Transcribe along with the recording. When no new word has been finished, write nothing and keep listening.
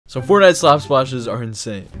So Fortnite slap splashes are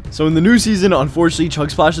insane. So in the new season, unfortunately,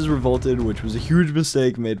 chug splashes revolted, which was a huge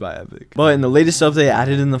mistake made by Epic. But in the latest update,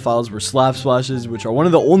 added in the files were slap splashes, which are one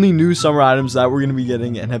of the only new summer items that we're going to be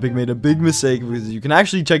getting, and Epic made a big mistake because you can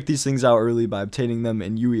actually check these things out early by obtaining them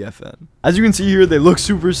in UEFN. As you can see here, they look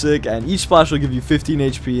super sick, and each splash will give you 15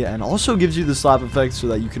 HP and also gives you the slap effect so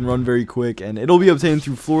that you can run very quick, and it'll be obtained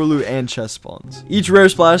through floor loot and chest spawns. Each rare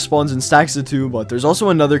splash spawns in stacks of 2, but there's also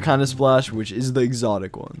another kind of splash, which is the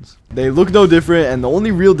exotic ones. They look no different, and the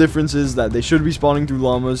only real difference is that they should be spawning through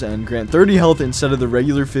llamas and grant 30 health instead of the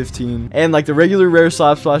regular 15, and like the regular rare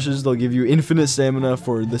slap splashes, they'll give you infinite stamina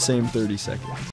for the same 30 seconds.